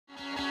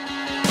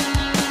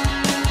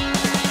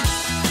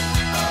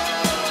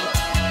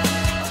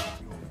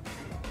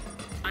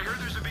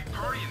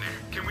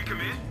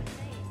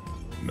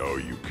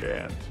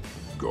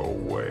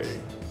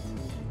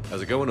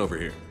going over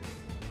here?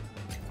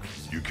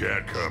 You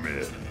can't come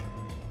in.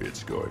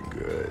 It's going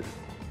good.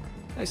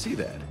 I see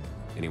that.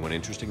 Anyone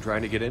interesting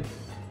trying to get in?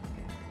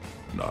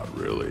 Not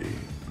really,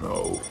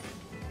 no.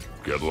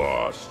 Get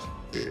lost.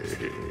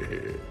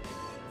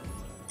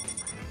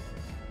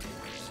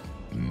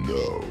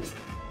 No.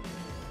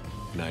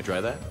 Can I try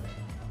that?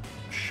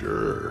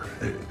 Sure.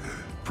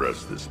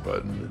 Press this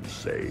button and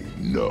say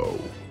no.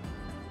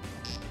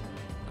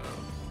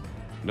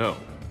 No.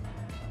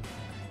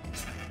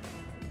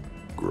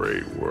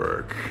 Great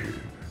work.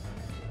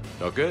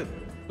 Oh, good.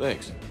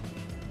 Thanks.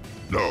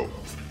 No.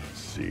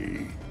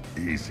 See?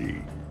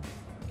 Easy.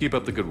 Keep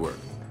up the good work.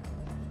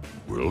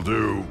 Will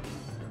do.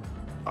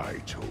 I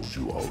told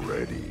you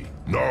already.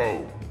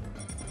 No!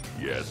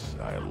 Yes,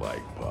 I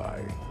like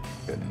pie.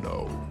 And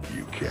no,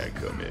 you can't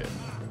come in.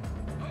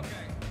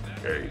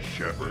 Hey,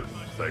 Shepard,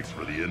 thanks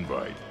for the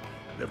invite.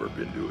 Never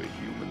been to a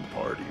human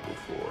party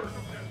before.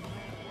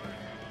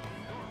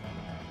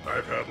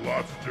 I've had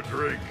lots to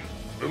drink.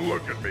 And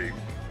look at me,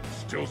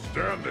 still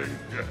standing.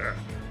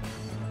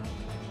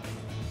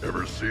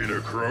 Ever seen a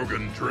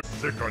Krogan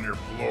sick on your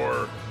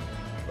floor?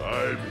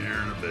 I'm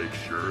here to make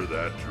sure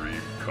that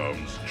dream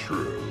comes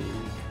true.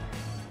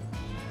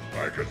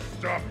 I could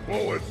stop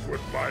bullets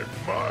with my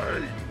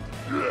mind.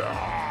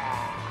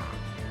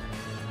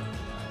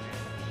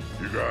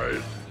 You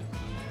guys,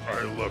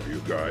 I love you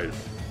guys.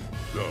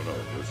 No,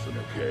 listen,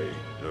 okay?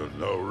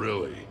 No,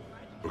 really.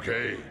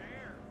 Okay?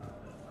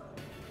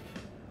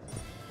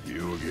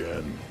 You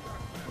again?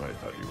 I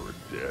thought you were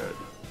dead.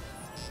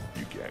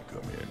 You can't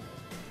come in.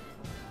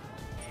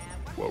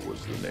 What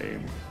was the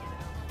name?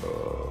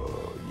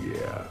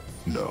 Yeah.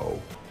 No.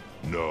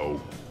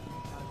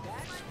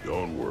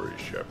 Don't worry,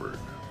 Shepard.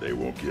 They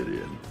won't get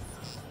in.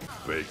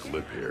 Fake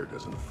lip hair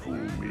doesn't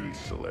fool me,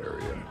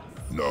 Solarian.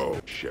 No,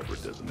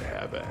 Shepard doesn't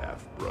have a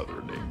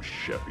half-brother named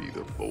Sheppy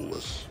the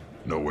Bolus.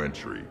 No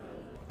entry.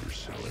 You're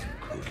selling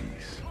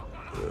cookies.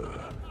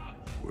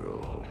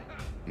 Well...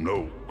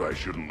 No, I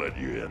shouldn't let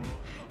you in.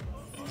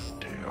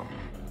 Damn.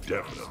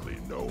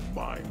 Definitely no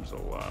mimes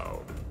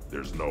allowed.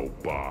 There's no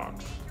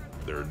box.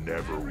 There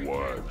never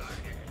was.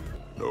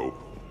 Nope.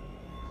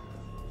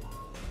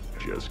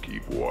 Just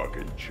keep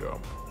walking,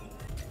 chump.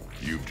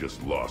 You've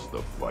just lost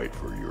the fight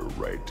for your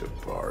right to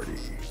party.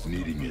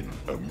 Needing an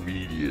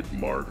immediate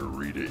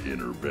margarita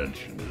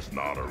intervention is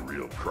not a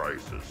real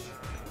crisis.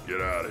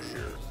 Get out of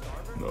here.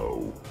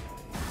 No.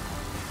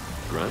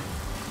 Grunt,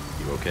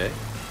 you okay?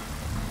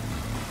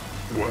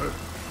 What?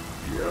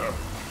 Yeah.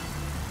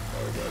 I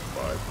got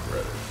 5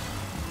 credits.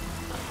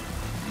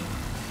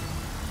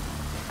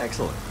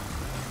 Excellent.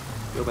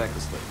 Go back to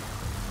sleep.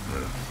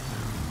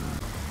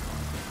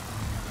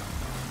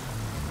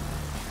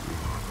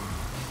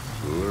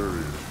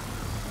 Hilarious.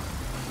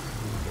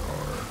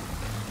 Darn.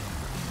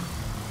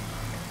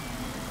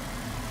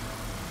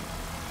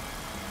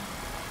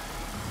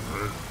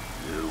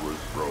 It was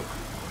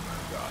broken when I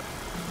got here.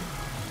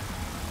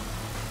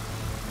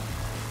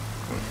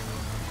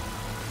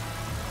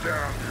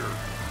 Down here,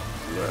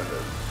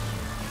 lettuce.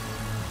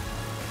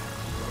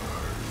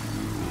 Are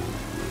you a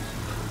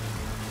wizard?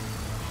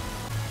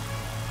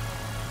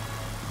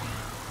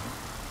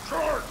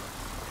 Shark!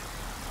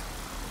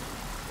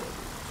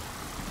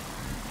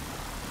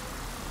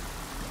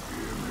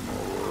 Give me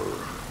more.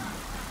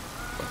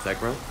 What's that,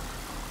 Grunt?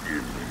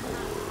 Give me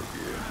more.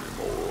 Give me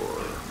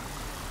more.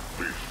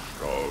 Fish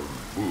on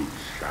food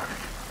shack.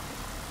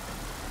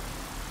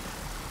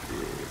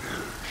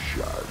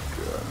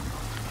 Shotgun.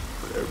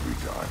 But every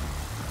time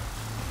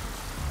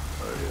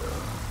I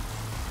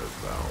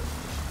found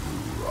this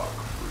blue rock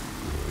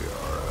free,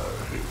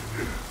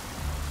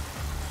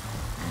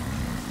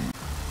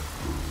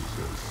 who's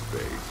a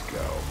space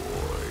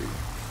cowboy?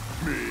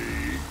 Me.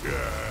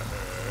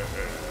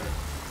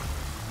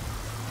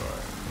 I'm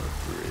a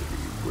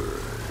pretty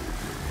bird.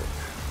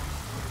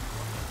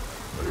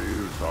 Are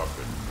you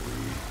talking to me?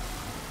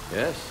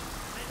 Yes,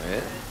 I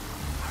am.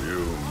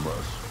 You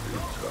must be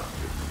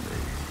talking to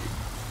me.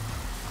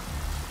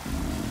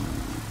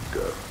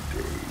 Duct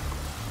tape.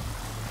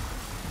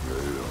 They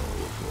don't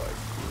look like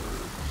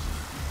birds.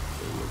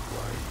 They look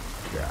like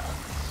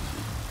cats.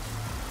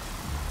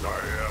 I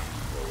am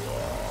the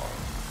law.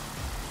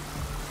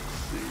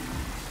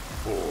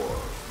 C4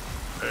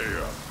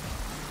 AM.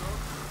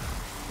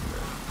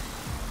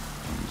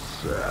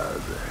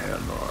 Sad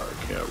Hanar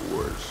can't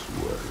wear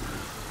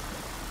sweaters.